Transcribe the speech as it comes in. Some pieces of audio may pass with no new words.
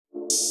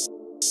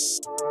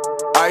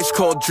Ice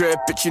cold drip,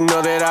 bitch, you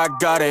know that I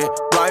got it.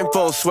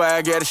 Blindfold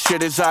swag, yeah, the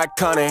shit is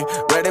iconic.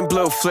 Red and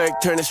blue flick,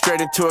 turn it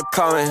straight into a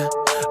comment.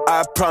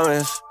 I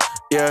promise,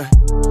 yeah.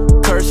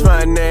 Curse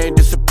my name,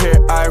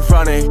 disappear,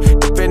 ironic.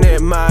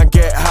 Infinite mind,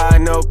 get high,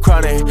 no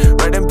chronic.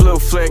 Red and blue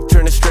flick,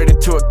 turn it straight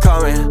into a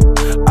comment.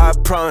 I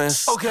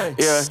promise, okay,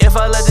 yeah. If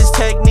I let this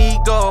technique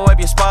go, wipe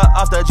your spot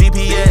off the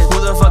GPS.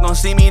 Who the fuck gon'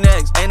 see me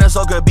next? Ain't a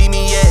soul could beat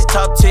me yet.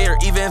 Top tier,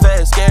 even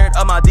vest, scared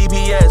of my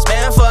DPS.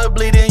 Man, fuck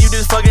bleeding, you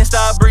just fucking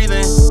stop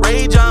breathing.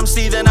 Rage, I'm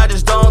seething, I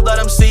just don't let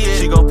them see it.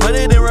 She gon' put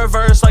it in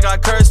reverse like I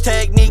curse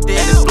technique did.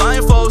 This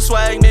blindfold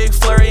swag,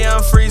 McFlurry,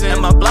 I'm freezing.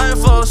 And my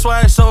blindfold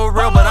swag so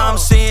real, but I'm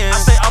seeing. I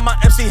say I'm a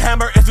MC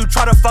Hammer if you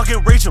try to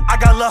fucking reach him. I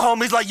got little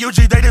homies like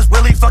UG, they just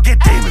really fucking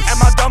demons. And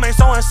my domain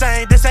so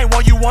insane, this ain't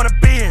what you wanna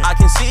be in. I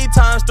can see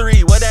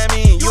 ×3, what that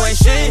mean? You ain't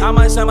shit. I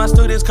might send my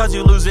students cause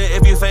you lose it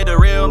if you fade the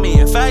real me.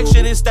 In fact,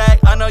 shit is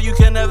stacked, I know you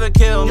can never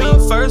kill me.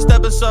 First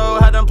episode,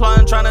 had them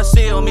plotting trying to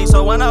seal me.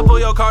 So when I pull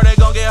your card, they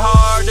gon' get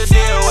hard to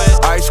deal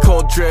with. Ice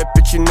cold drip,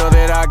 bitch, you know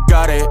that I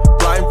got it.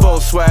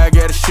 Blindfold swag,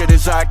 yeah, the shit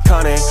is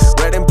iconic.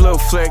 Red and blue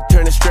flick,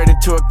 turn it straight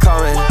into a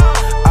comment.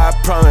 I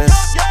promise,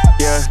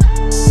 yeah.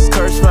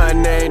 Curse my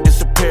name,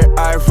 disappear,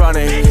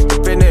 ironic.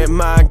 Infinite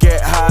mind,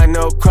 get high,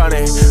 no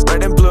chronic.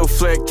 Red and blue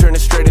flick, turn it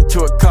straight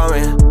into a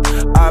comment.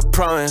 I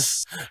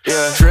promise,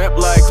 yeah. Drip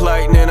like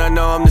lightning, I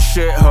know I'm the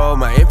shithole.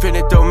 My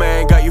infinite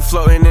domain got you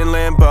floating in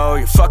limbo.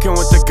 You're fucking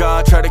with the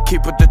god, try to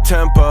keep with the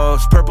tempo.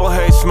 It's purple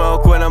haze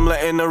smoke when I'm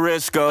letting the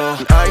wrist go.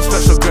 And I ain't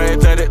special grade,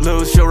 let it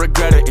loose, you'll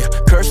regret it, yeah.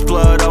 Cursed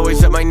blood,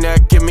 always at my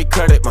neck, give me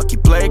credit. Monkey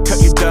blade,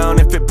 cut you down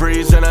if it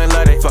breathes and I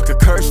let it. Fuck a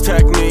curse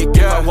technique,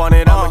 yeah. If I want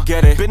it, I'ma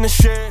get it. Been the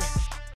shit.